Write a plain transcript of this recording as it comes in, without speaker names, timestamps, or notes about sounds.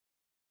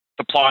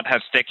plot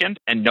has thickened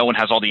and no one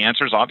has all the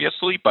answers,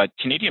 obviously, but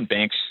Canadian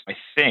banks, I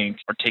think,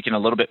 are taking a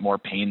little bit more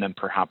pain than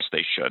perhaps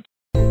they should.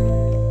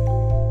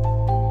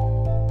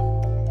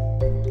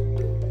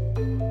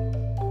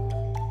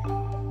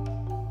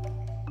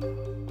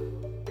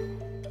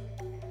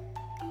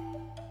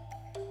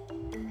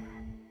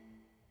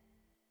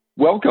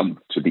 Welcome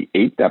to the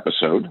 8th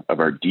episode of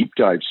our deep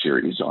dive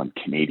series on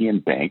Canadian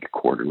bank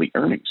quarterly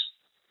earnings.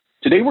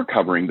 Today we're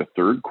covering the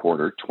third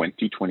quarter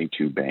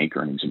 2022 bank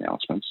earnings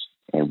announcements,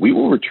 and we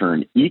will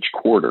return each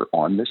quarter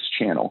on this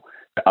channel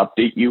to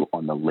update you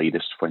on the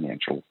latest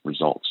financial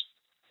results.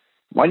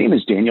 My name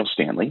is Daniel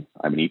Stanley.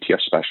 I'm an ETF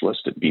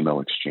specialist at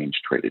BMO Exchange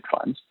Traded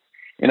Funds,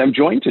 and I'm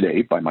joined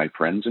today by my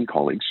friends and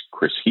colleagues,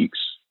 Chris Heeks,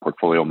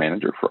 Portfolio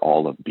Manager for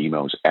all of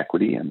BMO's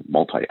equity and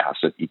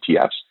multi-asset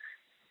ETFs,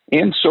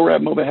 and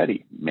Sohrab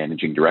Movahedi,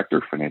 Managing Director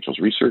of Financials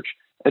Research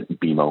at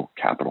BMO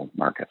Capital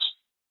Markets.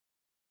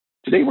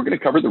 Today, we're going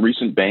to cover the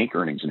recent bank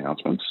earnings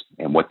announcements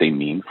and what they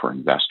mean for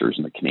investors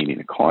in the Canadian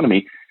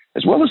economy,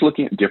 as well as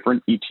looking at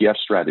different ETF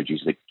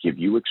strategies that give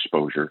you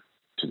exposure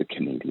to the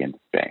Canadian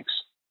banks.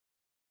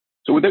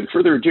 So without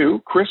further ado,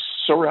 Chris,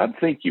 Sohrab,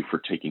 thank you for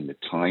taking the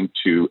time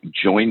to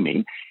join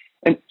me.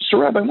 And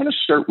Sohrab, I want to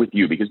start with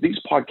you because these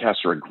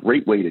podcasts are a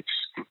great way to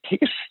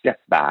take a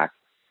step back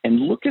and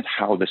look at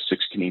how the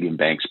 6 Canadian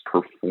banks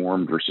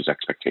performed versus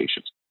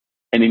expectations.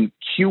 And in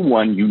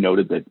Q1, you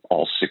noted that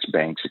all 6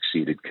 banks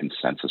exceeded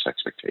consensus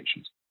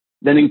expectations.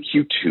 Then in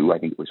Q2, I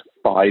think it was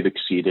 5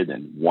 exceeded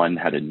and 1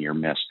 had a near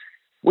miss.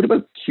 What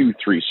about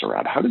Q3,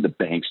 Sohrab? How did the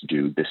banks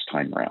do this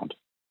time around?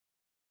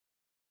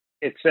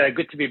 It's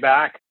good to be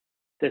back.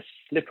 The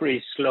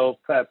slippery slope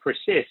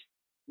persists.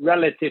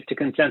 Relative to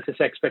consensus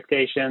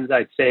expectations,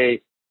 I'd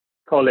say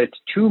call it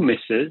 2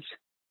 misses,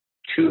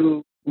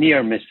 2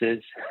 near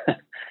misses,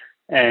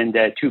 and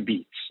 2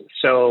 beats.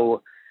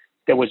 So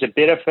there was a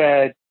bit of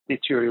a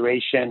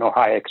deterioration or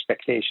high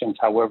expectations,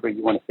 however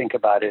you want to think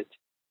about it,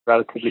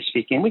 relatively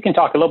speaking. We can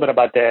talk a little bit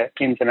about the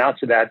ins and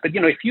outs of that. But,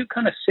 if you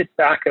kind of sit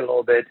back a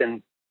little bit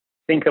and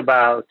think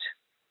about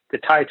the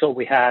title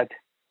we had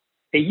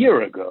a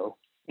year ago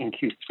in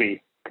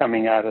Q3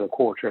 coming out of the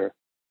quarter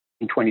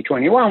in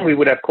 2021, we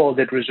would have called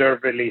it reserve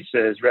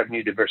releases,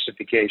 revenue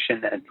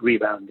diversification, and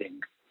rebounding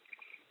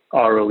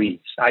ROEs.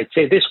 I'd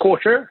say this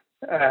quarter,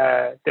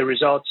 the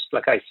results,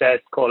 like I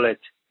said, call it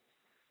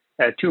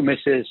 2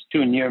 misses,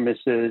 2 near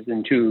misses,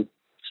 and 2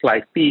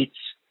 slight beats.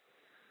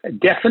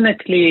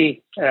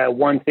 Definitely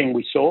one thing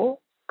we saw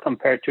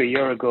compared to a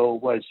year ago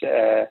was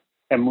a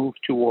move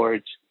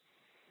towards,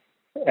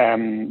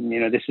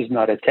 this is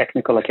not a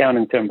technical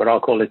accounting term, but I'll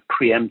call it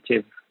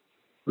preemptive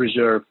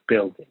reserve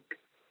building.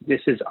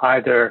 This is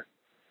either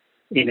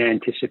in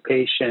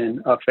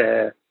anticipation of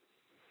a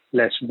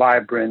less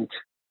vibrant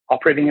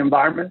operating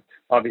environment.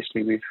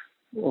 Obviously,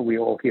 we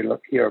all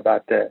hear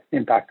about the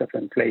impact of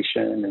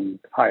inflation and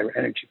higher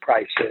energy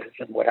prices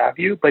and what have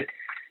you, but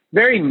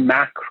very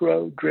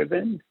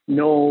macro-driven,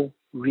 no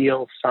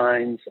real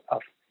signs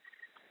of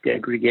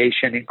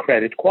degradation in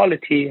credit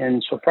quality,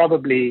 and so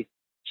probably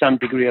some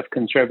degree of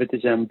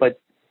conservatism. But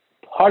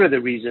part of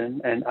the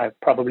reason, and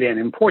probably an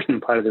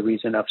important part of the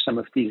reason of some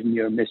of these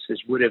near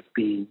misses would have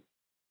been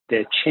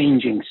the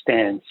changing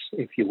stance,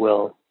 if you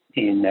will,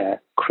 in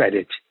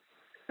credit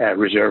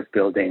reserve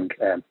building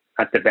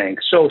at the bank.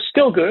 So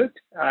still good.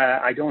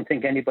 I don't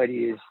think any of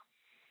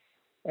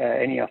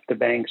the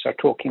banks are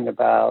talking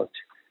about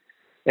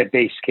a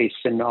base case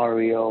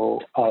scenario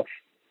of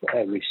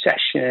a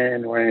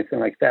recession or anything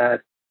like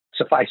that.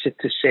 Suffice it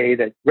to say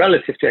that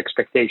relative to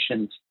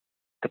expectations,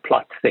 the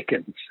plot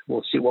thickens.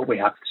 We'll see what we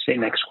have to say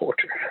next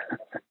quarter.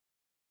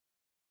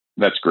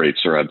 That's great,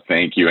 Sohrab.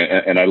 Thank you.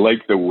 And I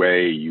like the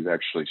way you've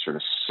actually sort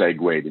of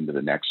segued into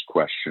the next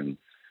question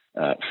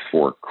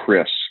for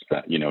Chris.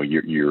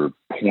 Your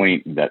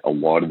point that a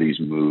lot of these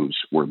moves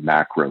were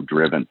macro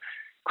driven.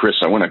 Chris,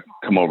 I want to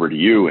come over to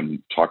you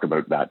and talk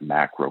about that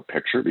macro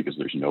picture, because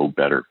there's no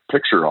better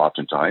picture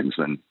oftentimes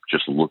than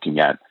just looking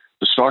at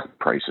the stock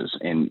prices.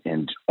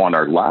 And on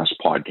our last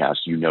podcast,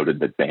 you noted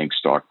that bank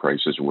stock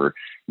prices were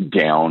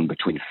down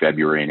between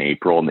February and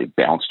April, and they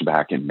bounced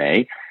back in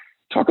May.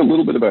 Talk a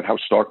little bit about how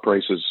stock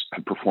prices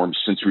have performed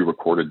since we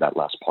recorded that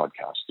last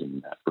podcast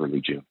in early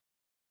June.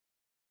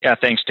 Yeah,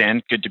 thanks,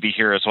 Dan. Good to be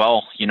here as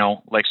well.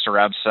 Like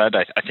Sohrab said,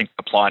 I think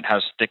the plot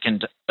has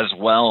thickened as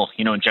well,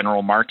 in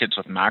general markets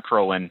with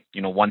macro. And,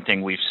 one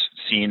thing we've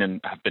seen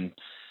and have been,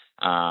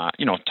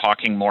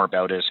 talking more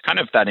about is kind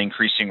of that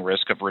increasing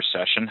risk of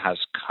recession has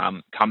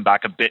come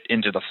back a bit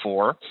into the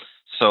fore.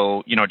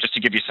 So, just to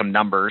give you some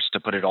numbers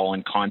to put it all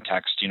in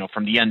context,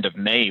 from the end of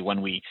May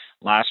when we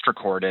last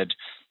recorded,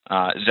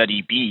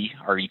 ZEB,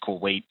 our equal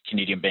weight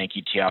Canadian bank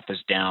ETF,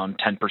 is down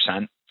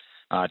 10%.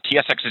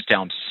 TSX is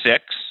down 6%.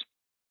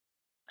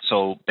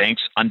 So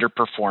banks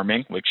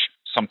underperforming, which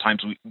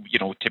sometimes we,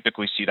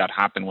 typically see that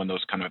happen when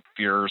those kind of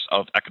fears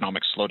of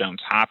economic slowdowns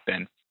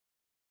happen.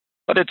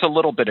 But it's a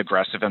little bit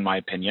aggressive in my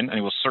opinion,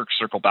 and we'll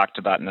circle back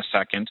to that in a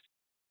second.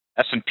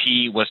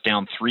 S&P was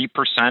down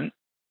 3%.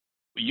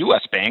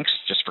 U.S. banks,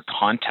 just for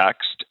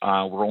context,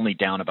 were only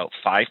down about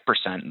 5%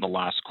 in the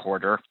last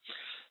quarter.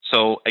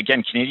 So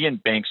again,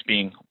 Canadian banks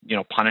being,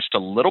 punished a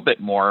little bit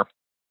more.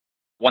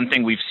 One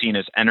thing we've seen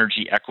is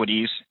energy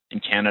equities in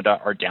Canada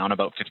are down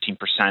about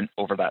 15%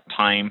 over that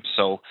time.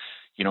 So,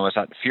 as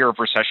that fear of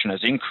recession has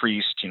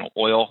increased,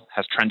 oil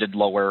has trended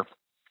lower.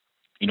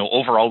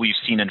 Overall, we've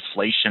seen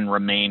inflation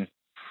remain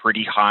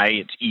pretty high.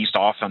 It's eased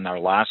off on our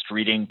last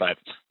reading, but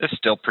it's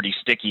still pretty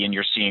sticky. And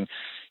you're seeing,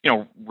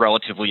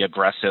 relatively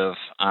aggressive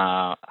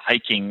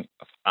hiking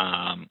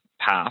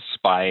paths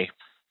by,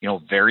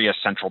 various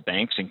central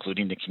banks,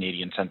 including the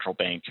Canadian Central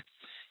Bank.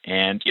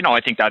 And, I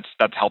think that's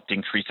helped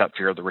increase that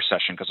fear of the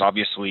recession, because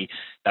obviously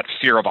that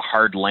fear of a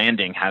hard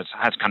landing has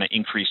kind of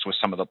increased with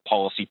some of the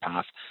policy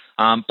path.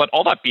 But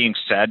all that being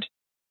said,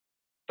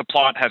 the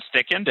plot has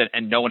thickened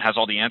and no one has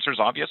all the answers,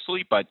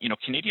 obviously. But,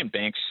 Canadian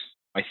banks,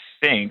 I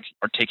think,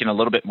 are taking a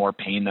little bit more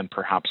pain than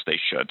perhaps they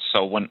should.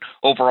 So when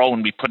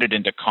we put it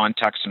into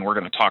context, and we're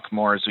going to talk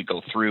more as we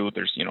go through,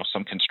 there's,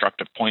 some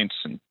constructive points,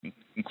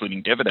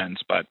 including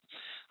dividends. But,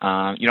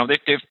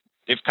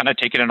 they've kind of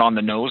taken it on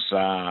the nose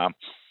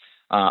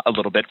a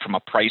little bit from a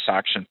price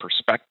action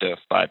perspective.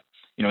 But,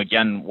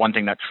 again, one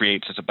thing that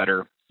creates is a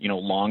better,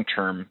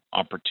 long-term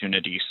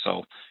opportunity.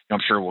 So I'm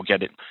sure we'll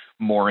get it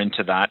more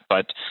into that.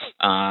 But,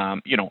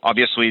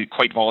 obviously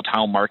quite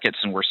volatile markets,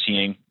 and we're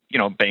seeing,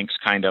 banks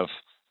kind of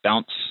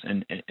bounce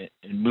and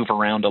move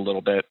around a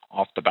little bit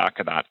off the back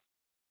of that.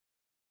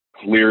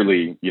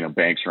 Clearly,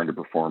 banks are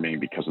underperforming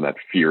because of that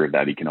fear of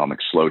that economic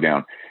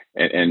slowdown.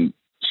 And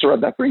so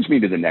that brings me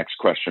to the next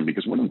question,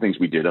 because one of the things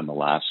we did on the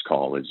last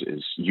call is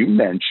you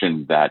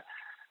mentioned that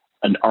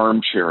an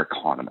armchair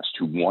economist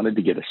who wanted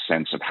to get a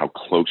sense of how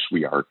close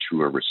we are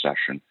to a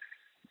recession,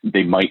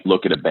 they might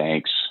look at a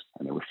bank's,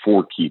 and there were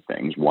four key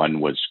things. One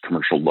was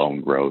commercial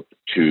loan growth.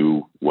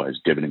 Two was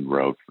dividend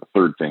growth. The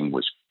third thing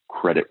was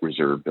credit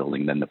reserve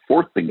building. Then the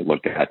fourth thing to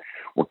look at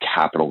were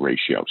capital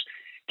ratios.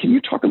 Can you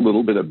talk a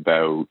little bit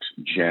about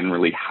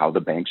generally how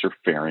the banks are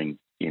faring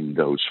in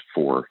those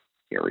four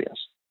areas?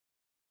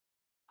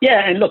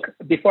 Yeah, and look,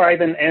 before I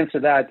even answer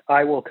that,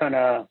 I will kind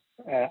of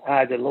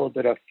add a little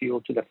bit of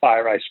fuel to the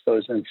fire, I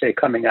suppose, and say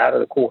coming out of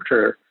the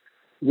quarter,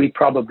 we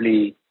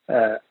probably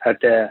at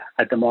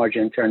the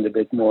margin turned a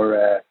bit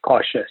more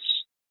cautious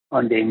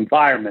on the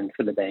environment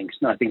for the banks,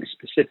 nothing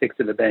specific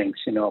to the banks,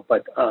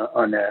 but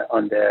on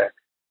the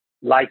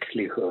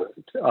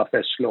likelihood of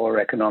a slower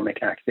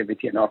economic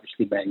activity. And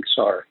obviously banks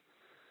are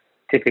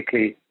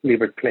typically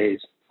levered plays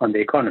on the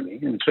economy.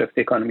 And so if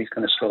the economy is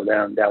going to slow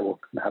down, that will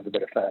have a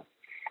bit of a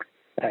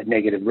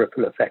negative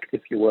ripple effect,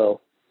 if you will.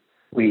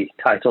 We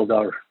titled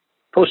our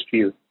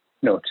post-view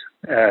note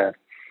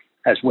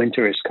as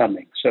winter is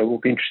coming. So it will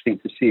be interesting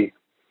to see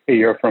a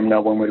year from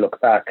now when we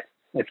look back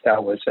if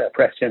that was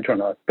prescient or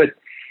not. But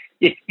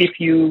if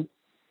you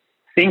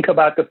think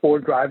about the four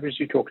drivers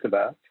you talked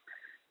about,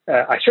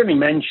 I certainly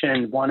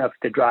mentioned one of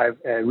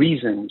the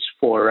reasons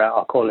for,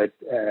 I'll call it,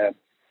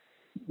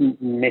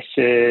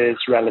 misses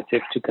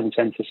relative to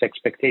consensus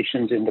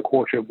expectations in the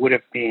quarter would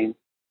have been,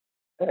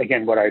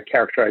 again, what I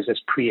characterize as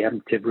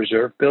preemptive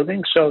reserve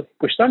building. So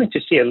we're starting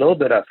to see a little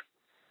bit of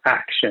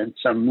action,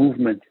 some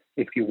movement,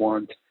 if you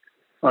want,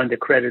 on the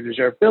credit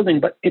reserve building.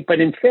 But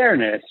in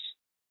fairness,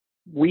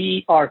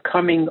 we are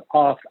coming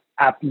off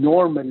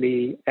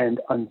abnormally and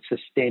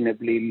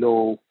unsustainably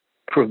low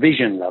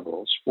provision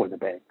levels for the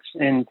banks.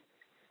 And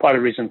part of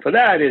the reason for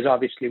that is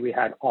obviously we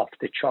had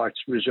off-the-charts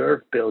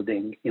reserve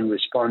building in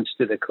response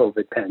to the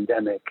COVID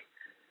pandemic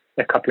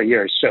a couple of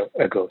years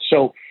ago.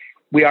 So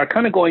we are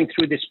kind of going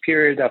through this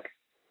period of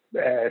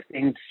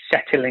things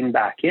settling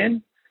back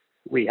in.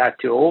 We had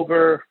to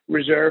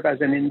over-reserve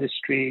as an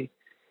industry.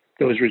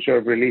 Those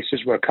reserve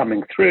releases were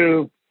coming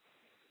through.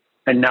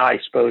 And now I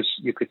suppose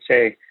you could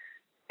say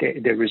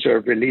the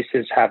reserve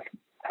releases have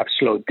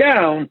slowed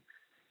down,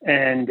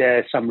 and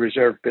some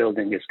reserve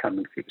building is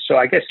coming through. So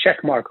I guess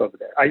check mark over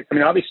there. I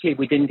mean, obviously,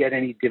 we didn't get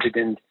any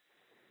dividend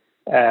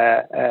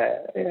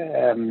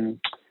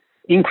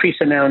increase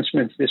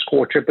announcements this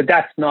quarter, but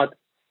that's not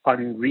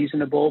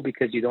unreasonable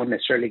because you don't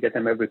necessarily get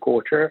them every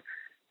quarter.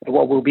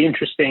 What will be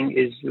interesting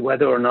is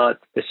whether or not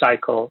the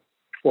cycle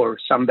for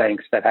some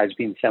banks that has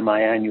been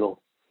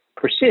semi-annual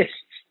persists,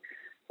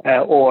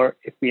 or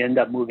if we end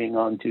up moving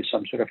on to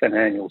some sort of an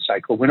annual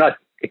cycle. We're not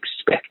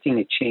expecting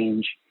a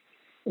change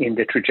in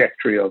the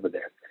trajectory over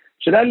there.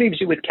 So that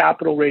leaves you with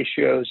capital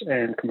ratios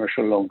and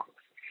commercial loan growth.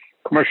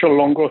 Commercial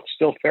loan growth is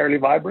still fairly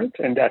vibrant,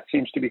 and that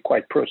seems to be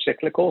quite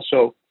pro-cyclical.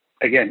 So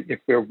again, if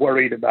we're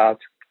worried about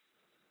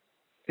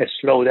a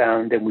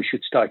slowdown, then we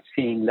should start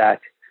seeing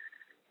that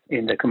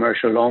in the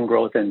commercial loan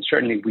growth. And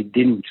certainly we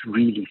didn't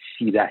really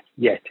see that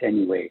yet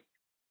anyway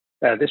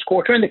this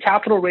quarter. And the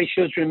capital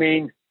ratios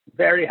remain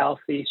very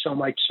healthy, so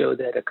much so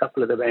that a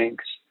couple of the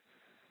banks,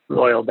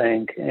 Royal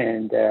Bank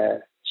and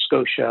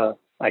Scotia,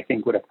 I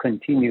think would have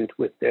continued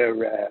with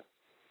their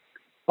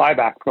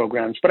buyback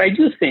programs. But I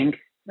do think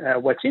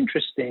what's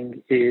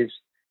interesting is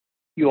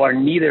you are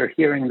neither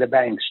hearing the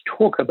banks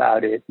talk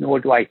about it, nor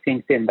do I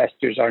think the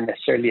investors are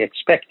necessarily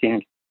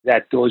expecting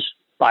that those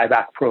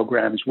buyback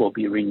programs will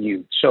be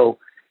renewed. So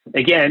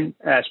again,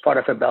 as part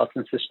of a belt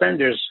and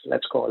suspenders,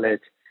 let's call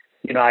it,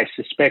 I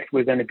suspect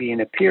we're going to be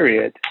in a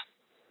period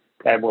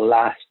that will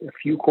last a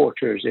few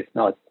quarters, if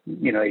not,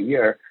 a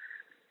year,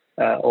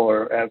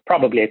 or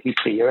probably at least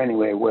a year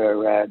anyway,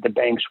 where the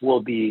banks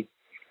will be,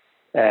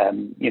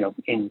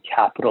 in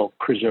capital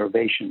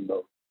preservation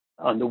mode.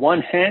 On the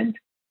one hand,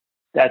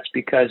 that's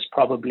because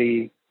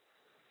probably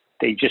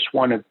they just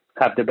want to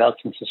have the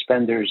belts and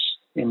suspenders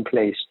in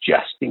place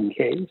just in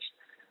case.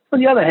 On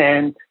the other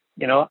hand,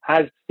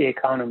 as the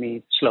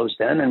economy slows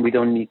down, and we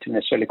don't need to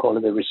necessarily call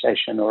it a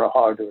recession or a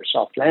hard or a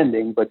soft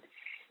landing, but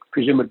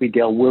presumably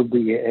there will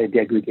be a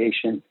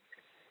degradation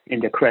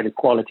in the credit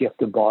quality of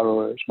the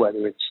borrowers,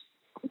 whether it's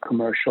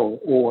commercial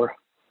or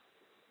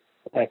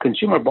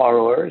consumer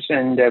borrowers,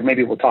 and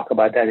maybe we'll talk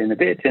about that in a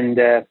bit. And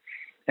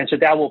so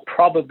that will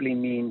probably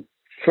mean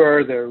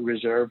further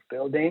reserve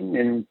building,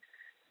 and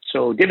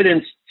so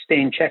dividends stay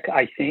in check,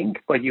 I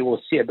think, but you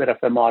will see a bit of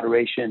a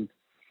moderation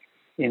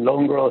in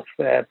loan growth,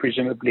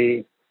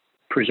 presumably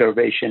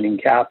preservation in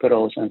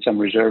capitals and some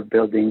reserve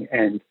building.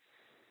 And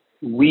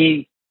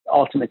we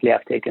ultimately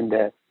have taken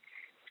the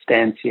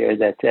stance here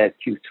that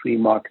Q3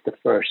 marked the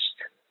first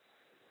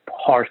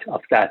part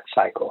of that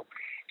cycle.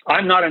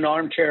 I'm not an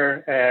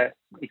armchair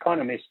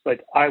economist,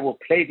 but I will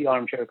play the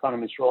armchair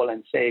economist role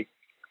and say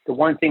the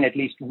one thing at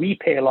least we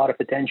pay a lot of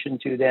attention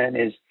to then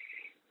is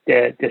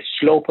the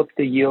slope of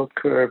the yield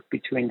curve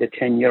between the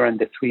 10-year and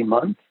the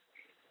 3-month.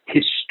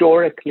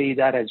 Historically,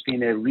 that has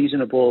been a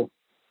reasonable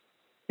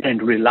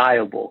and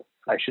reliable,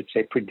 I should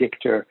say,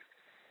 predictor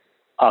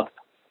of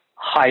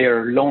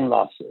higher loan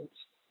losses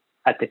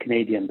at the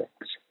Canadian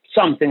banks.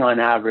 Something on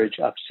average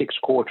of 6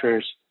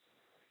 quarters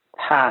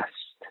past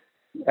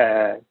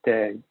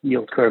the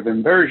yield curve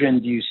inversion,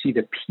 do you see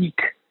the peak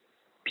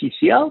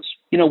PCLs?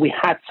 We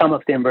had some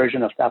of the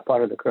inversion of that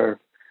part of the curve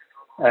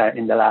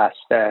in the last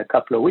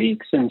couple of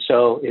weeks. And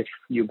so if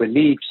you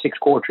believe 6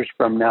 quarters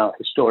from now,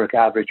 historic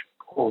average,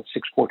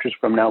 6 quarters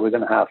from now, we're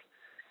going to have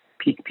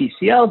peak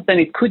PCL, then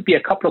it could be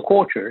a couple of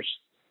quarters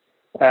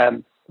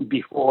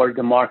before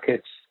the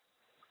markets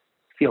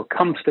feel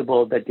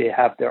comfortable that they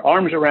have their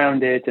arms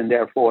around it and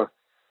therefore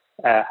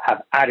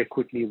have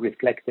adequately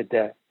reflected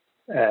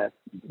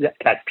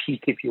that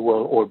peak, if you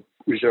will, or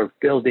reserve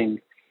building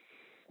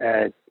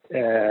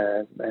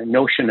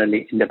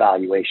notionally in the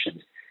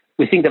valuations.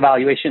 We think the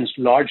valuations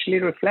largely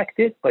reflect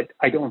it, but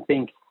I don't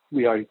think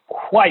we are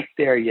quite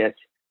there yet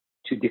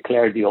to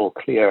declare the all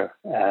clear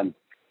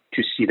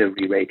to see the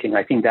re-rating.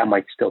 I think that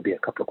might still be a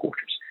couple of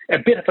quarters. A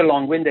bit of a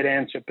long-winded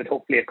answer, but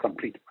hopefully a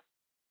complete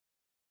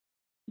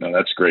one. No,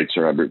 that's great,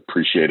 sir. I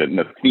appreciate it. And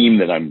the theme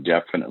that I'm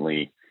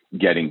definitely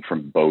getting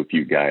from both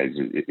you guys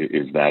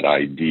is that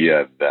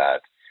idea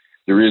that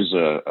there is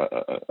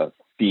a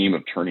theme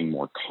of turning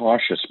more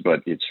cautious,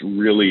 but it's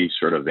really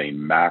sort of a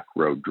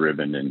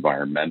macro-driven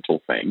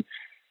environmental thing.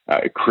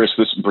 Chris,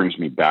 this brings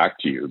me back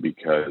to you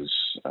because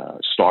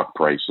stock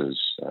prices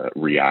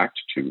react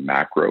to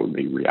macro.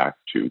 They react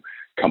to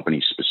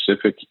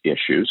company-specific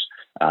issues.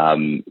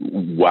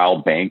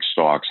 While bank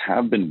stocks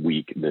have been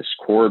weak this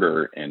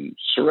quarter, and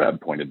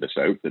Sohrab pointed this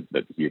out,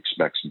 that he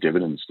expects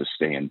dividends to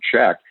stay in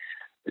check,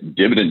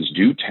 dividends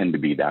do tend to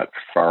be that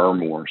far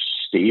more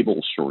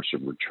stable source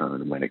of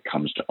return when it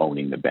comes to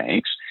owning the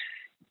banks.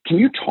 Can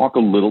you talk a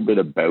little bit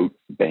about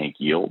bank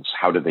yields?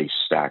 How do they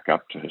stack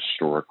up to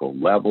historical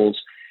levels?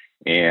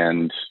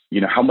 And,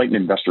 how might an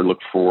investor look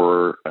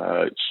for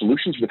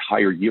solutions with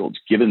higher yields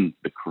given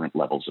the current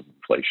levels of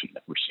inflation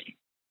that we're seeing?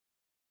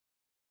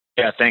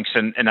 Yeah, thanks.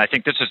 And I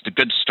think this is the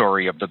good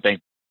story of the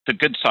bank. The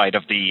good side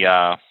of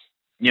the,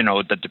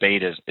 the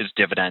debate is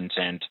dividends.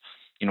 And,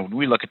 when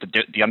we look at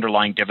the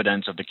underlying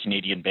dividends of the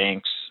Canadian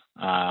banks,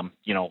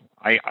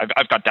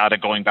 I've got data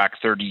going back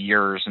 30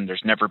 years and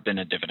there's never been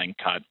a dividend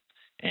cut.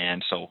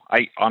 And so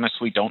I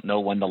honestly don't know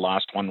when the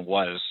last one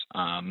was,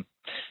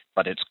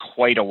 but it's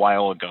quite a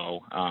while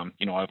ago.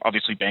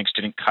 Obviously banks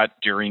didn't cut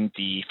during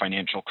the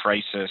financial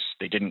crisis.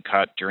 They didn't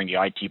cut during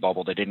the IT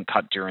bubble. They didn't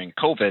cut during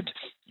COVID,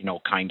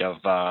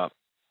 the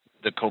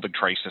COVID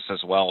crisis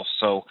as well.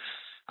 So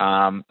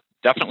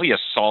definitely a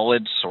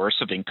solid source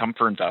of income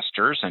for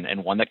investors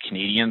and one that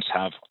Canadians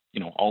have,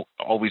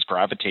 always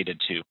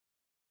gravitated to.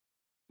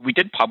 We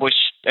did publish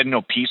a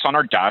piece on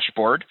our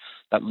dashboard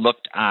that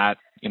looked at,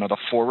 the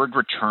forward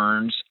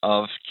returns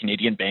of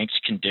Canadian banks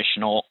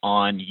conditional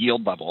on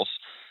yield levels.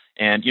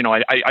 And,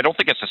 I don't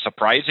think it's a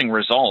surprising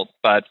result,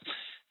 but,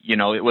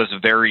 it was a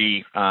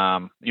very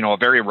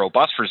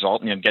robust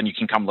result. And again, you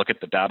can come look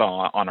at the data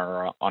on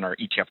our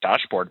ETF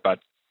dashboard. But,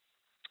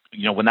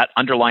 when that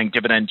underlying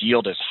dividend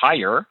yield is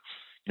higher,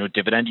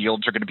 dividend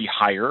yields are going to be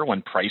higher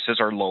when prices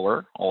are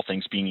lower, all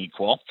things being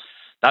equal.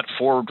 That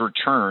forward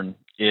return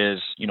is,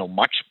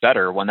 much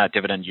better when that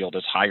dividend yield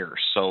is higher.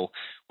 So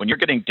when you're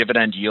getting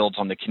dividend yields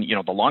on the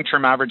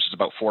long-term average is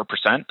about 4%,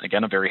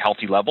 again, a very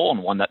healthy level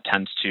and one that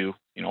tends to,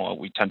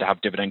 we tend to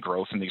have dividend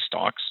growth in these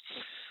stocks.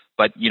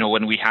 But,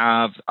 when we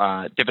have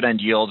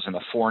dividend yields in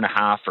the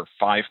 4.5% or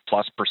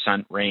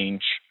 5+%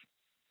 range,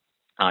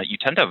 you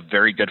tend to have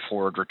very good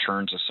forward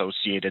returns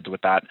associated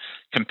with that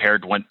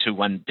compared to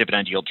when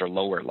dividend yields are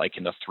lower, like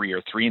in the 3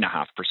 or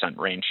 3.5%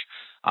 range,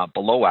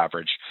 below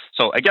average.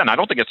 So again, I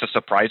don't think it's a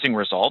surprising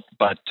result,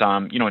 but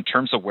in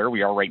terms of where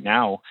we are right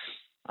now,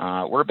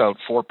 we're about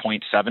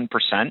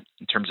 4.7%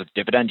 in terms of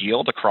dividend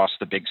yield across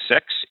the big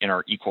six in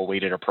our equal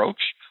weighted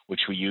approach,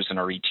 which we use in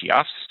our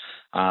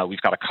ETFs.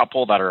 We've got a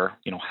couple that are,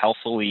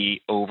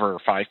 healthily over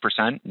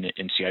 5%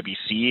 in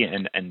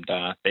CIBC and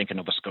Bank of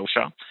Nova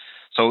Scotia.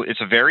 So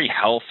it's a very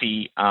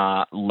healthy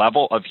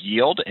level of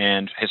yield.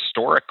 And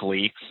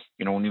historically,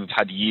 when we've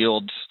had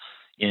yields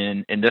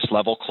in this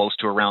level close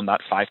to around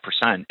that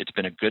 5%, it's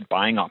been a good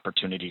buying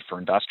opportunity for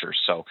investors.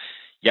 So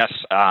yes,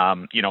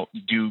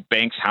 do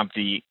banks have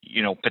the,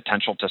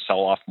 potential to sell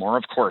off more?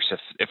 Of course,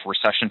 if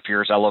recession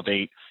fears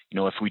elevate,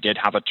 if we did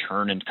have a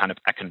turn in kind of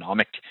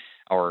economic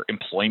or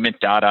employment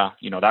data,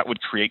 that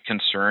would create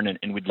concern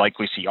and we'd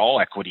likely see all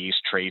equities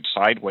trade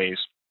sideways.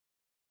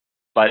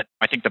 But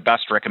I think the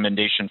best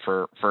recommendation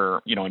for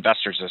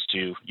investors is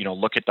to,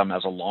 look at them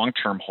as a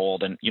long-term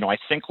hold. And, I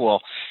think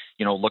we'll,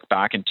 look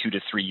back in 2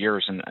 to 3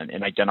 years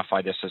and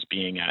identify this as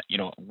being,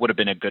 would have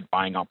been a good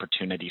buying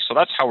opportunity. So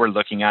that's how we're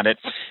looking at it.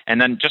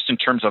 And then just in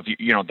terms of,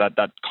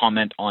 that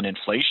comment on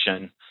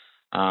inflation,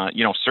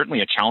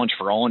 certainly a challenge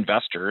for all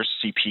investors.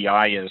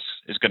 CPI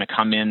is going to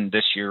come in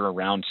this year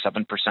around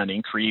 7%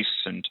 increase.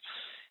 And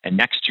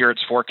next year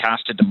it's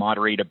forecasted to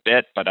moderate a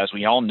bit. But as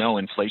we all know,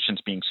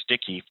 inflation's being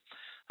sticky.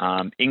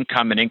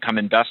 Income and income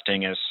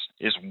investing is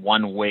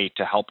one way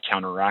to help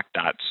counteract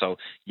that. So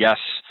yes,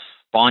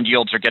 bond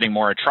yields are getting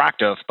more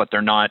attractive, but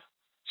they're not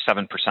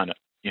 7%,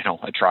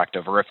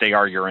 attractive. Or if they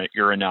are,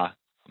 you're in a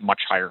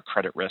much higher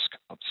credit risk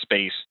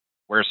space.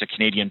 Whereas the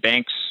Canadian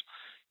banks,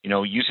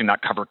 using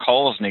that covered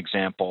call as an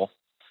example,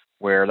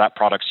 where that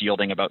product's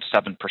yielding about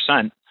 7%,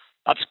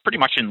 that's pretty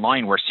much in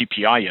line where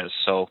CPI is.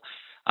 So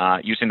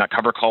using that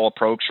cover call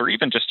approach, or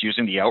even just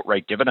using the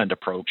outright dividend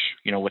approach,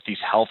 with these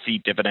healthy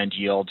dividend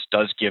yields,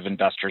 does give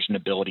investors an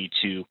ability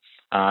to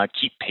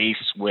keep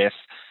pace with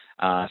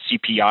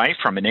CPI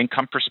from an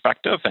income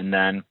perspective. And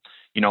then,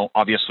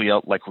 obviously,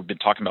 like we've been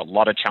talking about, a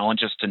lot of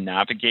challenges to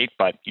navigate,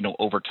 but,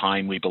 over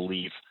time, we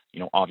believe,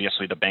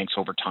 obviously the banks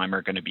over time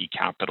are going to be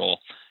capital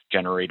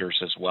generators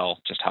as well,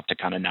 just have to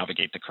kind of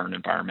navigate the current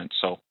environment.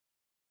 So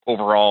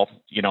overall,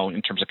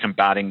 in terms of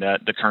combating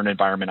the current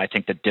environment, I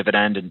think the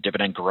dividend and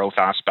dividend growth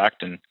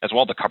aspect, and as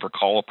well the cover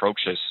call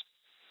approach is,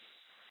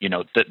 one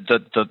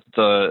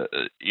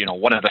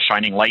of the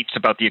shining lights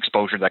about the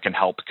exposure that can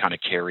help kind of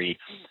carry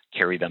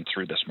them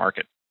through this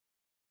market.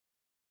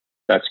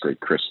 That's great,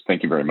 Chris.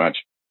 Thank you very much.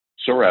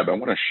 Sohrab, I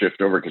want to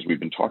shift over because we've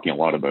been talking a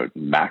lot about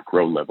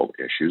macro level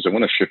issues. I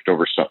want to shift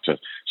over to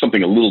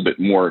something a little bit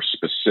more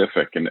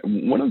specific. And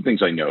one of the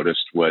things I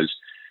noticed was,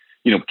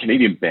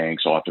 Canadian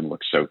banks often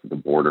look south of the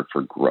border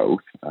for growth.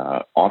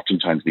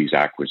 Oftentimes these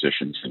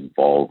acquisitions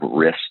involve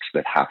risks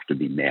that have to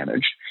be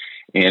managed.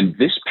 And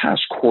this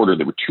past quarter,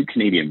 there were 2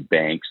 Canadian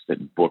banks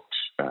that booked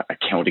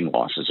accounting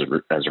losses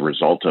as a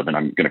result of, and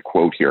I'm going to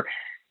quote here,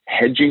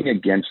 hedging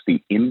against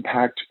the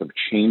impact of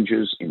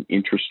changes in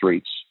interest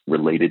rates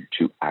related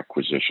to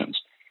acquisitions.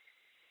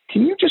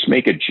 Can you just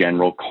make a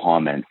general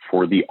comment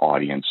for the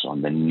audience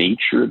on the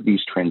nature of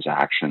these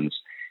transactions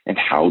and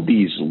how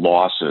these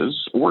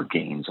losses or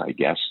gains, I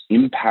guess,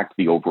 impact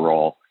the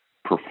overall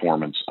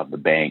performance of the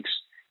banks,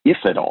 if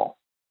at all?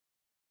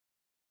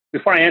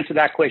 Before I answer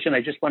that question, I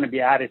just want to be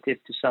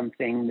additive to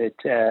something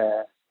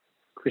that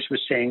Chris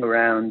was saying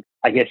around,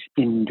 I guess,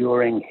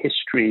 enduring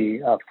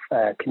history of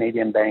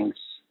Canadian banks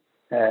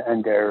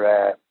and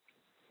their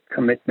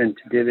commitment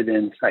to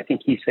dividends. I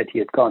think he said he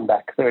had gone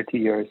back 30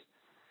 years.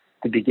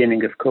 The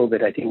beginning of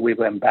COVID, I think we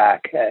went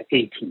back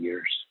 80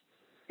 years,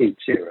 80.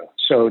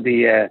 So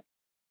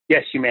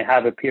yes, you may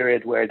have a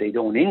period where they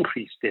don't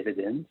increase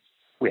dividends.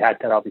 We had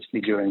that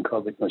obviously during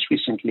COVID most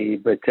recently,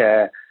 but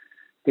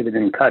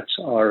dividend cuts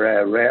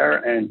are rare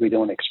and we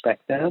don't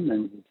expect them.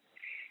 And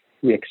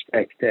we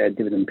expect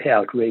dividend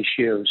payout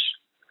ratios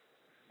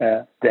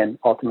then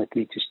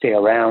ultimately to stay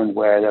around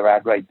where they're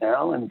at right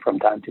now. And from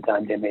time to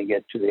time, they may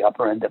get to the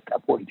upper end of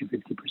that 40 to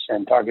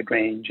 50% target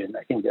range. And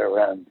I think they're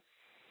around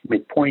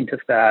midpoint of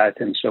that.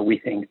 And so we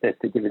think that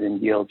the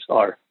dividends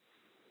are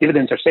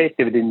safe,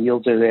 dividend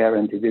yields are there,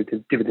 and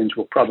the dividends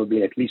will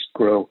probably at least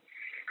grow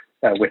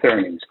with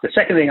earnings. The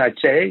second thing I'd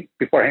say,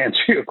 before I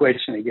answer your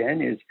question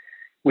again, is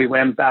we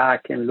went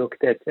back and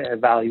looked at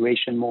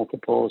valuation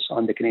multiples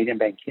on the Canadian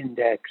Bank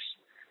Index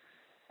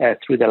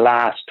through the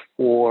last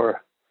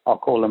 4, I'll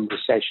call them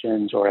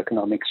recessions or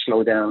economic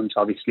slowdowns.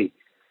 Obviously,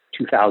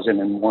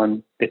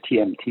 2001, the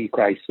TMT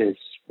crisis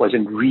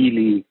wasn't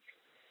really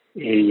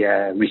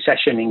a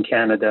recession in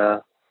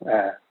Canada.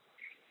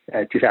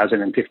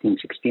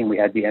 2015-16, we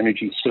had the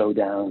energy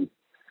slowdown.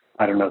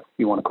 I don't know if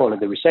you want to call it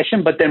the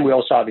recession, but then we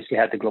also obviously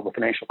had the global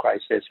financial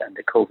crisis and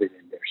the COVID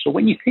in there. So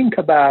when you think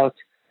about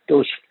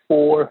those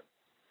 4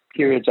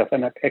 periods of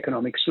an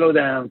economic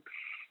slowdown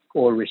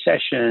or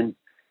recession,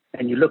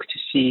 and you look to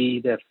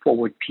see the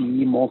forward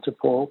PE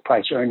multiple,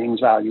 price earnings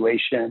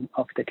valuation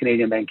of the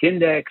Canadian Bank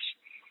Index,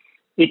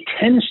 it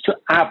tends to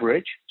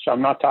average. So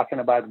I'm not talking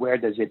about where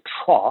does it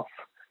trough.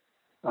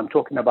 I'm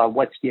talking about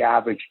what's the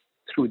average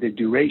through the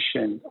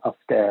duration of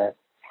the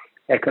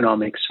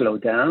economic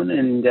slowdown.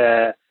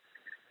 And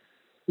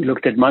we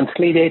looked at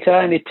monthly data,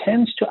 and it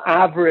tends to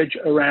average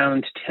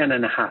around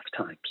 10.5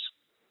 times.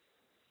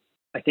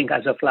 I think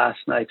as of last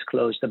night's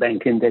close, the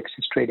bank index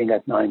is trading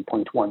at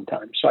 9.1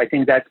 times. So I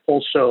think that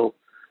also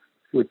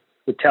would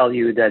tell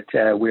you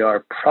that we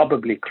are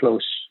probably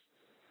close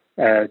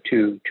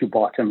to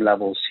bottom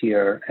levels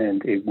here,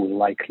 and it will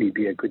likely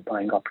be a good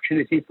buying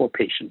opportunity for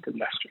patient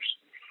investors.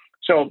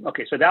 So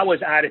that was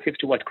additive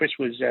to what Chris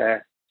was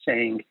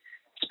saying.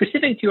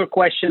 Specific to your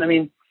question, I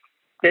mean,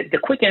 the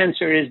quick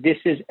answer is this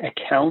is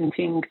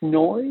accounting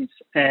noise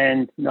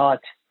and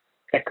not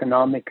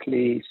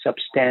economically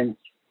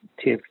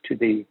substantive to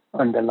the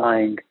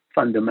underlying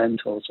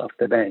fundamentals of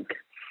the bank.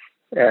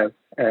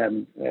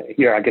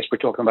 Here, I guess we're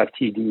talking about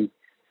TD,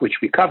 which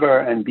we cover,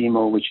 and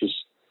BMO, which is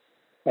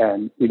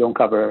we don't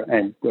cover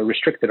and we're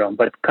restricted on.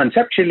 But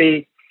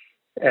conceptually,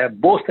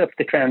 both of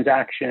the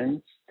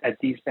transactions that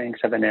these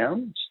banks have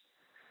announced,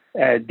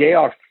 they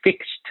are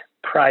fixed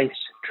price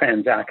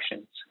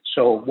transactions.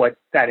 So what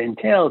that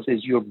entails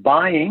is you're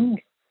buying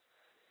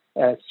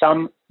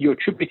you're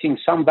attributing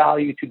some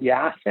value to the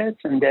assets,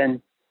 and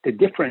then the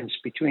difference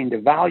between the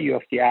value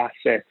of the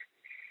asset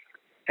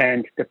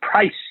and the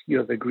price you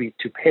have agreed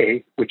to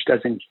pay, which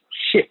doesn't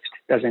shift,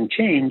 doesn't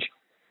change,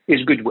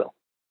 is goodwill.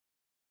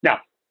 Now,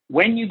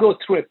 when you go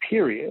through a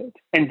period,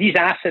 and these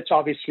assets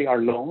obviously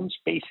are loans,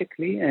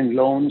 basically, and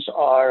loans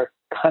are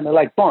kind of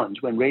like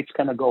bonds. When rates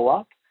kind of go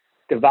up,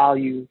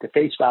 the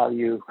face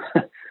value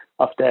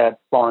of the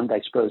bond,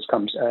 I suppose,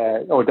 comes,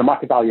 or the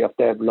market value of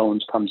the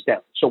loans comes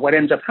down. So what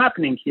ends up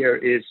happening here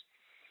is,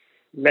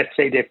 let's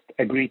say they've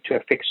agreed to a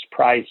fixed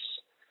price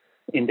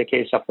in the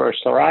case of First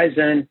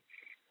Horizon.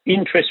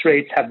 Interest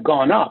rates have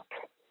gone up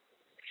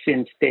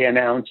since they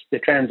announced the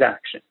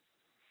transaction.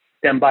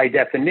 Then by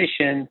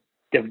definition,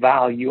 the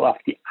value of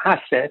the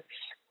assets,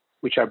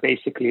 which are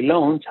basically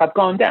loans, have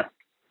gone down.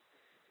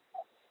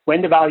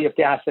 When the value of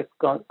the asset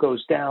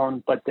goes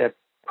down, but the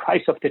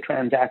price of the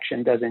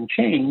transaction doesn't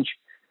change,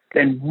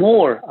 then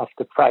more of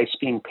the price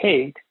being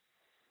paid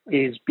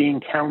is being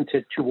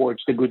counted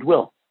towards the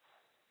goodwill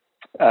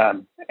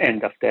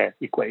end of the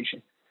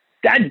equation.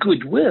 That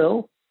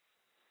goodwill,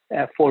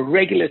 for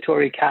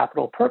regulatory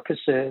capital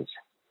purposes,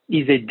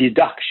 is a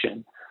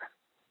deduction,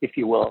 if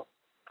you will,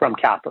 from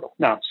capital.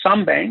 Now,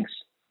 some banks,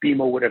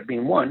 BMO would have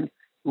been one,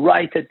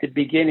 right at the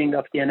beginning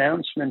of the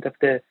announcement of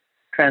the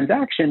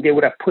transaction, they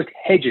would have put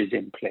hedges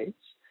in place,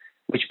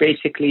 which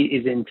basically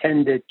is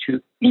intended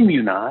to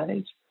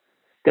immunize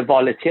the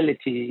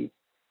volatility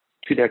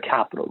to their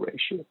capital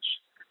ratios,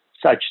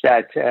 such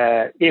that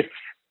if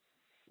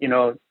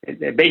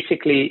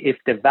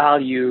the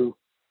value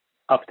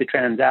of the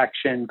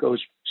transaction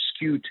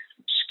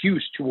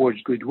skews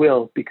towards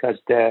goodwill because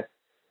the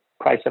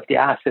price of the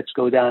assets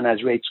go down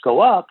as rates go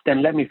up,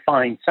 then let me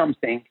find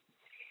something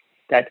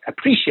that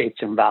appreciates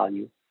in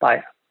value by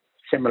a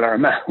similar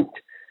amount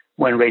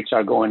when rates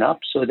are going up,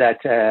 so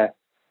that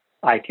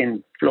I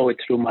can flow it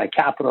through my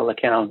capital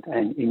account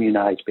and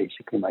immunize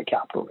basically my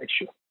capital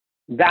ratio.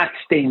 That's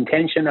the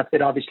intention of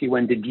it. Obviously,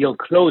 when the deal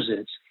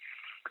closes,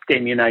 the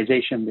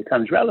immunization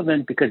becomes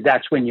relevant because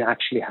that's when you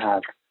actually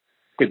have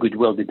the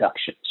goodwill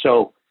deduction.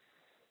 So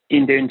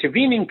in the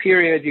intervening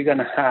period, you're going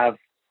to have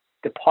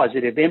the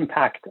positive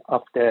impact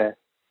of the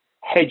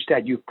hedge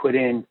that you put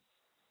in,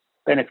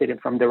 benefited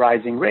from the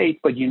rising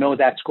rate, but you know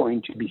that's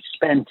going to be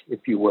spent,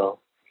 if you will,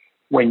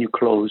 when you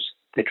close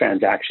the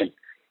transaction.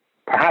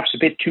 Perhaps a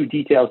bit too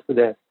detailed for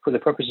the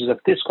purposes of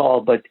this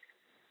call, but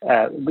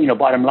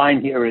bottom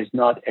line here is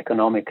not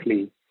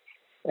economically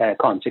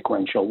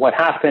consequential. What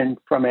happened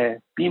from a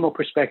BMO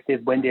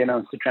perspective when they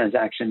announced the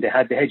transaction, they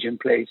had the hedge in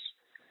place.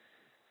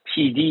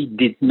 TD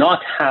did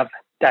not have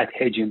that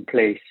hedge in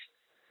place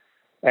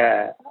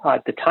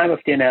at the time of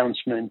the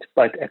announcement,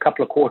 but a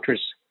couple of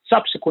quarters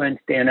subsequent,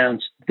 they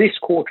announced this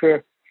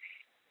quarter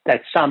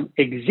that some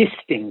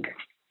existing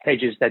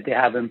hedges that they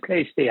have in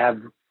place, they have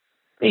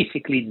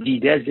basically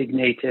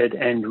de-designated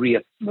and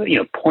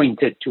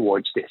pointed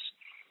towards this.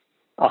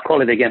 I'll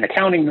call it again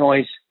accounting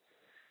noise,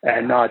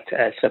 not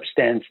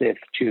substantive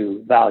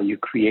to value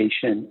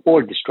creation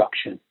or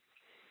destruction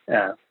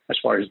as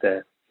far as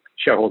the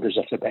shareholders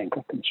of the bank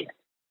are concerned.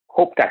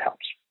 Hope that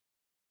helps.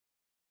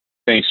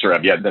 Thanks,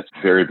 Sohrab. Yeah, that's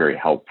very, very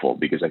helpful,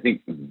 because I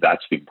think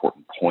that's the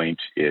important point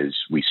is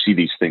we see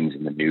these things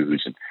in the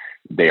news and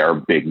they are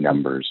big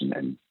numbers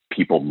and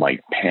people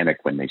might panic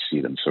when they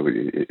see them. So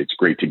it's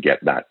great to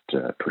get that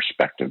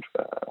perspective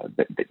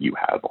that you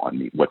have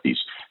on what these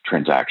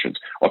transactions.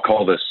 I'll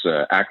call this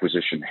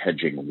acquisition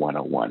hedging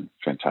 101.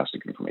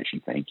 Fantastic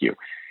information. Thank you.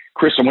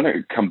 Chris, I want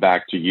to come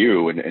back to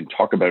you and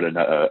talk about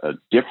a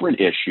different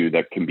issue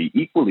that can be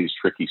equally as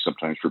tricky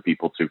sometimes for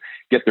people to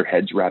get their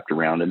heads wrapped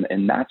around,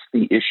 and that's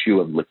the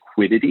issue of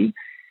liquidity.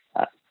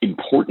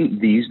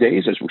 Important these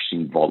days as we're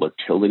seeing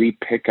volatility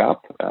pick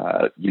up.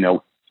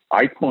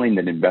 I find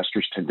that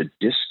investors tend to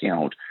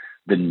discount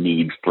the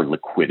need for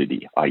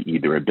liquidity, i.e.,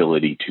 their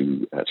ability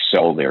to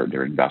sell their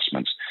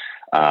investments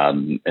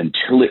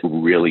until it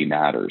really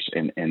matters.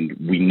 And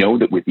we know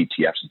that with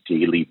ETFs,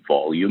 daily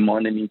volume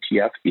on an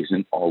ETF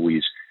isn't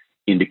always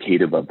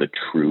indicative of the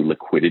true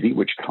liquidity,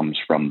 which comes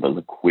from the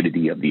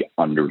liquidity of the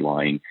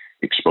underlying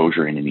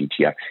exposure in an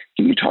ETF.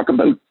 Can you talk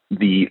about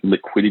the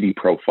liquidity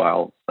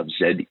profile of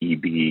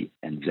ZEB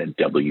and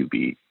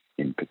ZWB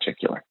in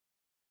particular?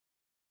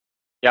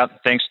 Yeah,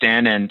 thanks,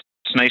 Dan. And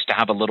it's nice to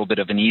have a little bit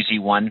of an easy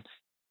one.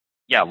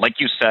 Yeah, like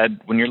you said,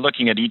 when you're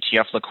looking at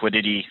ETF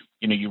liquidity,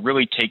 you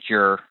really take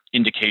your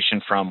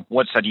indication from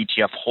what's that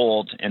ETF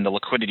hold, and the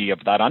liquidity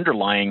of that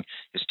underlying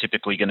is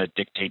typically going to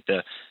dictate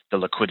the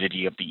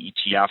liquidity of the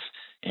ETF.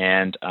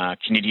 And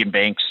Canadian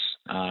banks,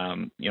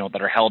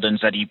 that are held in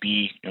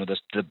ZEB,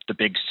 the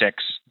big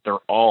six, they're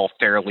all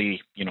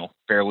fairly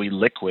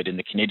liquid in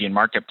the Canadian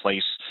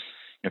marketplace.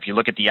 If you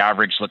look at the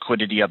average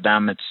liquidity of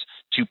them, it's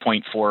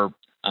 2.4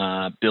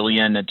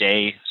 billion a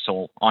day.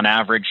 So on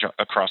average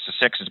across the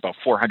six, it's about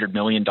 $400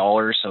 million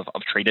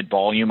of traded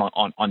volume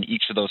on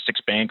each of those six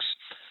banks.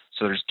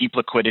 So there's deep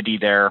liquidity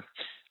there.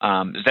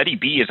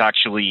 ZEB is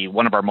actually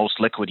one of our most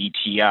liquid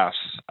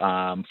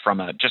ETFs from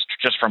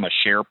a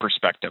share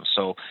perspective.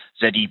 So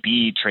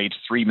ZEB trades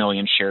 3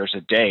 million shares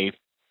a day,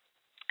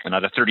 and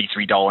at a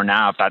 $33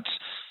 NAV,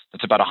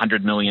 that's about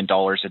 $100 million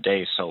a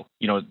day. So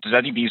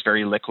ZEB is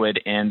very liquid,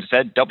 and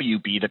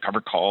ZWB, the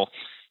cover call,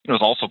 is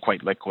also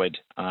quite liquid.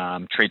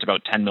 Trades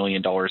about $10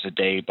 million a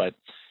day, but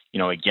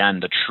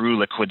again, the true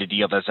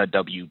liquidity of a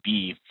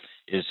ZWB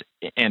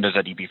and a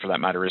ZEB for that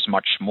matter, is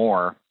much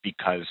more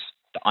because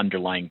the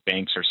underlying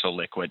banks are so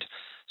liquid.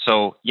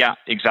 So yeah,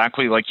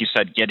 exactly like you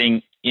said,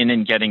 getting in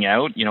and getting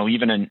out,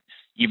 even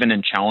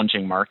in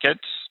challenging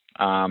markets,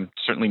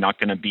 certainly not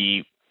going to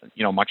be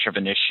much of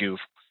an issue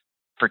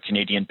for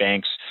Canadian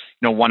banks.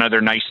 One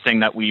other nice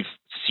thing that we've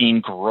seen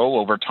grow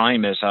over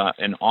time is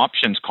an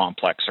options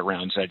complex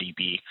around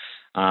ZEB.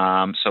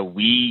 So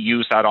we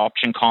use that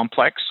option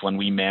complex when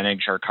we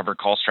manage our covered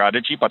call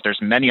strategy, but there's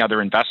many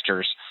other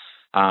investors.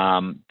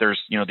 There's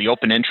the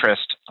open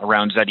interest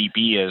around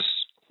ZEB is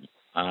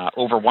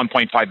over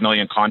 1.5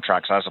 million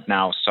contracts as of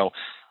now. So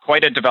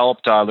quite a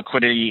developed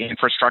liquidity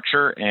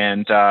infrastructure,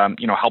 and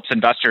helps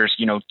investors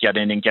get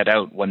in and get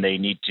out when they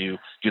need to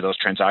do those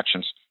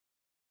transactions.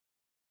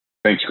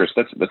 Thanks, Chris.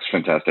 That's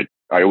fantastic.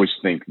 I always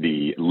think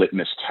the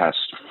litmus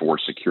test for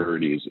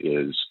securities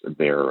is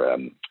their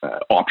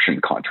option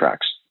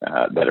contracts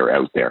that are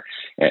out there.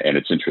 And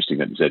it's interesting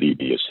that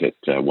ZEB has hit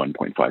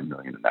 1.5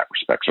 million in that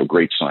respect. So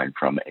great sign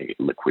from a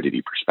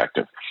liquidity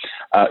perspective.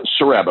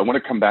 Sohrab, I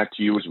want to come back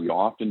to you as we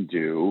often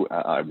do.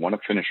 I want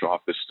to finish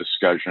off this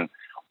discussion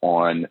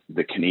on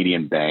the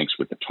Canadian banks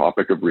with the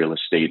topic of real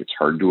estate. It's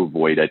hard to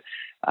avoid it.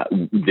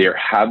 There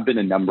have been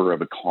a number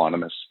of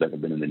economists that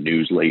have been in the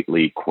news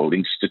lately,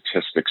 quoting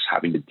statistics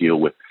having to deal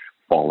with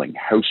falling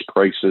house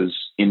prices,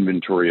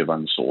 inventory of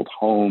unsold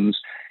homes.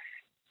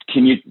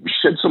 Can you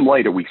shed some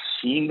light? Are we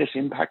seeing this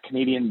impact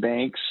Canadian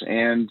banks?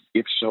 And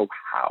if so,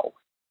 how?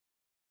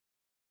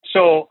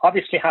 So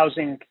obviously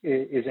housing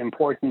is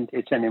important.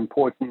 It's an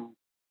important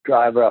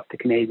driver of the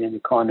Canadian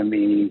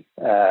economy.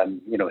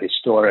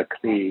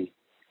 Historically,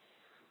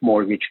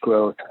 mortgage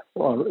growth,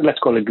 or let's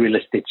call it real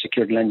estate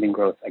secured lending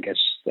growth, I guess.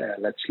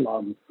 Let's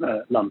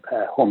lump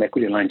home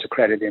equity lines of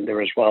credit in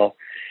there as well.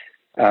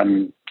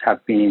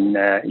 Have been,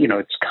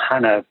 it's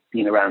kind of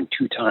been around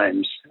 2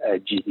 times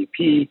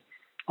GDP.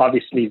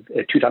 Obviously,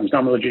 2 times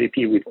nominal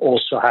GDP. We've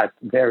also had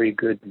very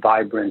good,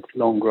 vibrant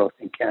loan growth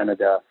in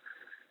Canada.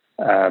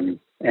 And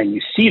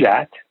you see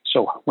that.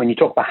 So when you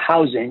talk about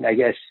housing, I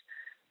guess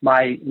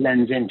my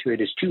lens into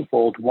it is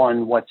twofold.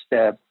 One, what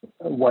does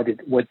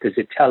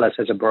it tell us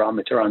as a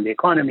barometer on the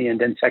economy? And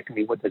then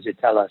secondly, what does it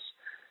tell us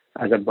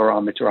as a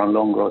barometer on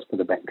loan growth for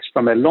the banks?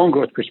 From a loan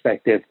growth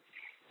perspective,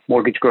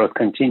 mortgage growth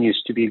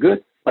continues to be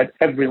good, but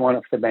every one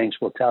of the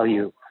banks will tell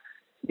you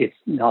it's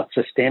not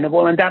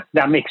sustainable. And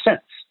that makes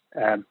sense.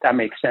 That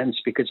makes sense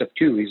because of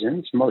 2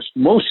 reasons.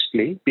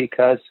 Mostly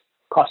because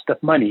cost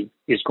of money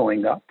is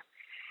going up,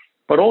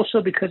 but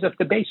also because of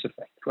the base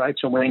effect, right?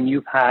 So when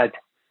you've had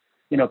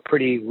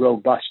pretty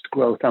robust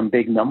growth on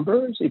big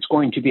numbers, it's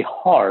going to be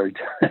hard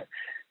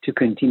to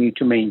continue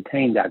to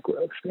maintain that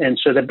growth. And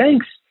so the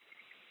banks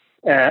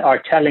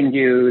are telling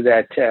you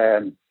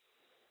that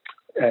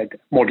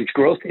mortgage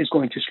growth is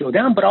going to slow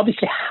down, but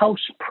obviously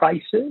house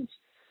prices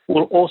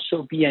will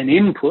also be an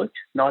input,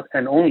 not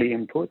an only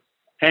input,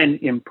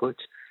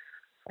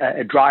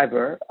 a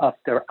driver of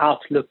their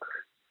outlook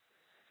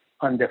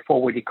on the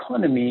forward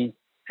economy.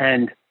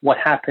 And what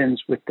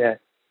happens with the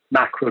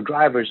macro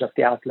drivers of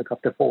the outlook of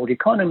the forward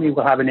economy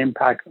will have an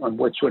impact on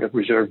what sort of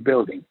reserve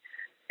building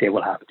they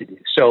will have to do.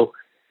 So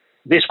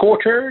this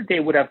quarter, they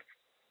would have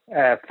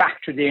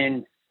factored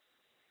in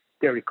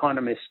their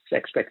economists'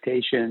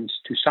 expectations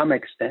to some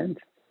extent.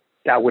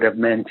 That would have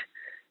meant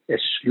a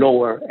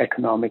slower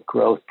economic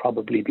growth,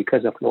 probably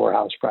because of lower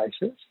house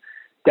prices.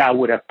 That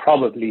would have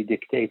probably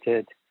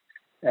dictated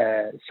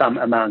some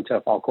amount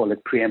of, I'll call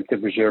it,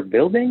 preemptive reserve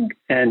building.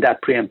 And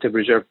that preemptive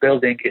reserve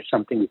building is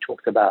something we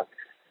talked about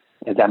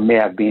that may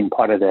have been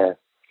part of the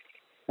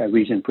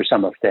reason for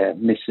some of the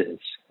misses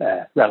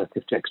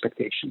relative to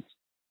expectations.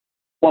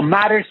 What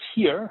matters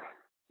here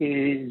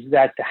is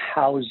that the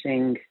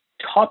housing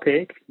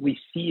topic, we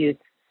see it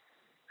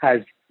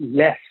as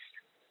less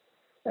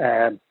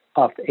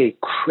of a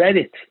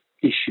credit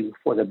issue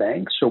for the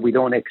bank. So we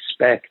don't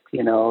expect,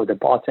 the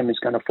bottom is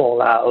going to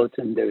fall out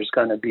and there's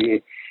going to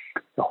be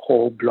a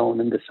hole blown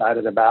in the side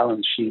of the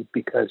balance sheet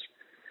because,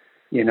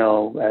 a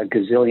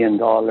gazillion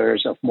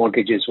dollars of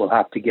mortgages will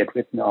have to get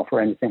written off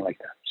or anything like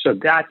that. So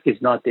that is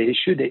not the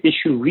issue. The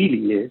issue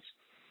really is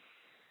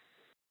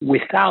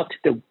without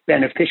the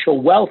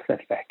beneficial wealth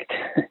effect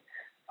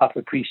of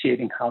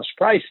appreciating house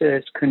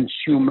prices,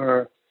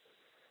 consumer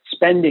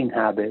spending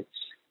habits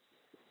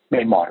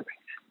may moderate.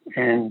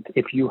 And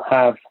if you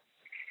have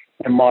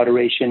a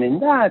moderation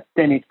in that,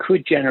 then it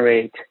could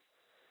generate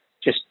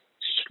just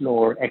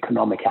slower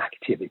economic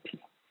activity.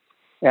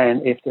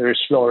 And if there is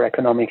slower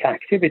economic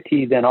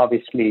activity, then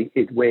obviously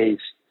it weighs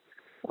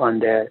on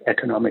the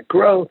economic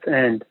growth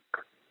and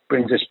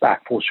brings us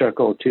back full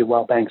circle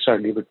to, banks are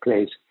levered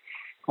plays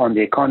on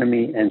the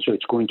economy. And so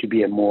it's going to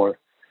be a more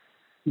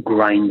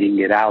grinding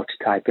it out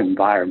type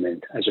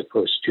environment as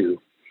opposed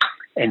to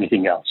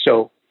anything else.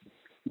 So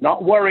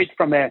not worried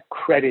from a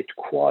credit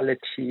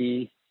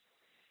quality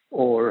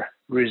or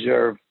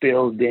reserve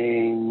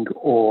building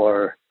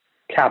or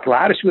capital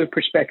adequacy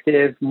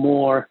perspective,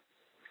 more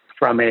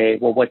from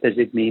what does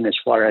it mean as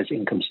far as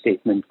income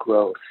statement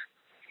growth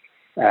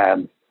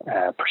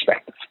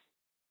perspective.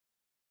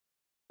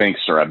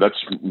 Thanks, Sohrab.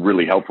 That's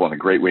really helpful and a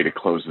great way to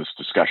close this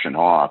discussion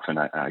off. And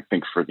I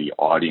think for the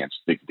audience,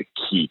 the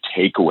key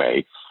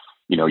takeaway,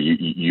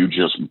 you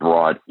just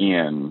brought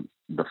in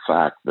the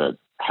fact that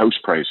house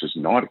price is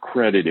not a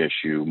credit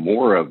issue,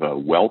 more of a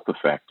wealth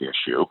effect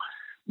issue,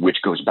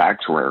 which goes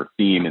back to our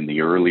theme in the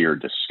earlier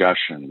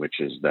discussion, which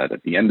is that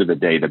at the end of the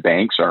day, the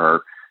banks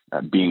are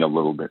being a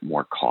little bit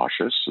more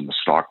cautious and the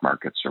stock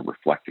markets are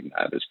reflecting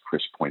that, as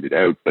Chris pointed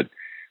out. But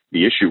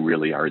the issue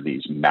really are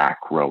these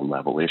macro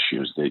level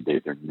issues.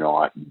 They're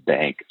not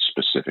bank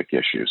specific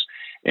issues.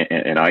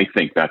 And I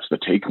think that's the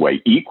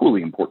takeaway.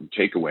 Equally important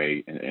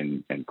takeaway,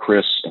 and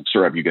Chris and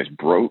Sohrab, you guys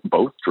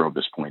both drove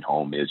this point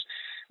home, is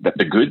that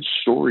the good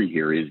story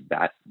here is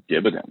that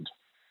dividend,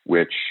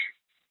 which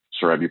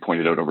Sohrab, you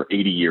pointed out, over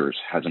 80 years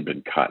hasn't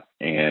been cut.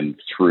 And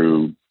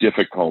through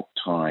difficult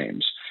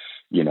times,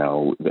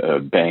 the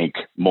bank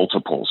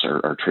multiples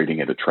are trading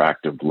at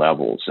attractive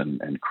levels.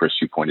 And Chris,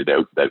 you pointed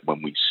out that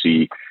when we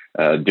see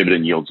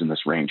dividend yields in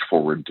this range,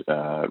 forward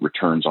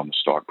returns on the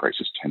stock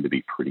prices tend to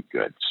be pretty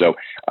good. So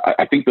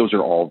I think those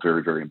are all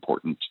very, very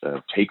important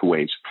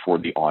takeaways for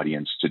the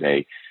audience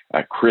today.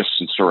 Chris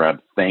and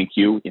Sohrab, thank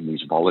you. In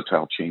these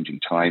volatile,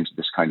 changing times,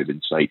 this kind of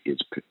insight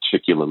is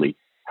particularly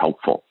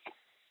helpful.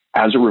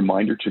 As a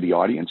reminder to the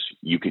audience,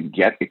 you can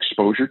get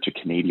exposure to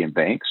Canadian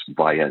banks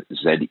via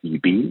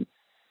ZEB,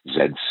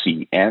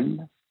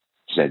 ZCN,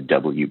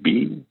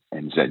 ZWB,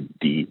 and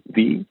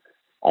ZDV.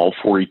 All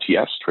 4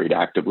 ETFs trade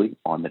actively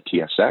on the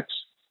TSX.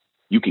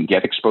 You can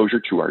get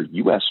exposure to our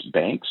U.S.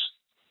 banks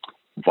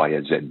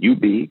via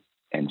ZUB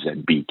and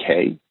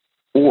ZBK,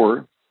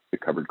 or the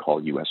covered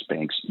call U.S.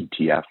 Banks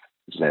ETF,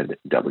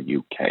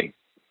 ZWK.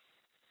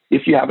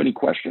 If you have any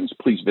questions,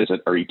 please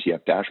visit our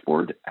ETF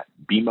dashboard at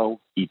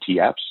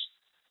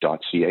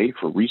BMOETFs.ca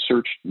for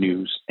research,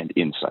 news, and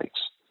insights.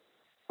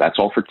 That's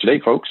all for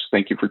today, folks.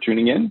 Thank you for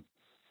tuning in.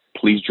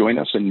 Please join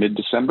us in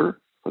mid-December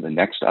for the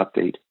next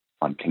update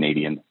on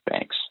Canadian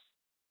banks.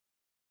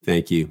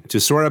 Thank you to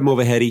Sohrab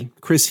Movahedi,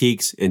 Chris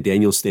Heeks, and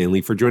Daniel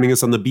Stanley for joining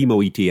us on the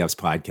BMO ETFs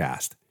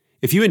podcast.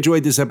 If you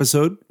enjoyed this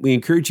episode, we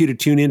encourage you to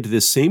tune in to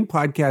this same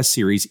podcast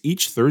series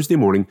each Thursday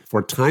morning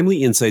for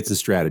timely insights and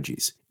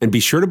strategies. And be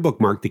sure to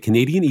bookmark the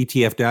Canadian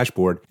ETF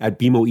dashboard at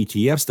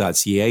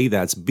BMOETFs.ca.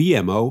 That's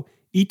BMOETFS.ca.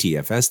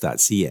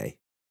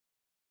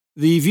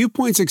 The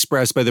viewpoints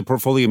expressed by the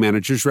portfolio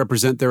managers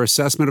represent their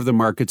assessment of the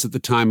markets at the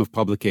time of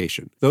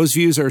publication. Those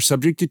views are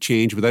subject to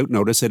change without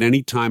notice at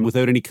any time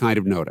without any kind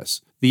of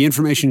notice. The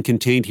information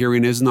contained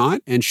herein is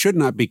not and should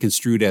not be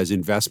construed as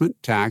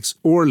investment, tax,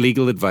 or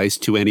legal advice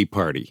to any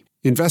party.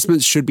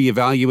 Investments should be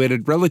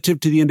evaluated relative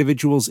to the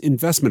individual's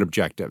investment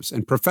objectives,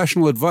 and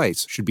professional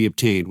advice should be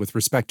obtained with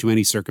respect to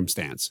any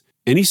circumstance.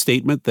 Any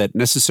statement that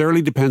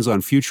necessarily depends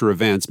on future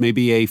events may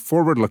be a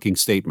forward-looking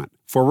statement.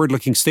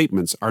 Forward-looking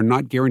statements are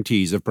not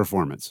guarantees of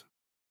performance.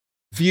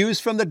 Views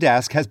from the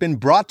Desk has been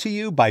brought to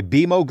you by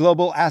BMO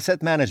Global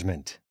Asset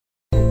Management.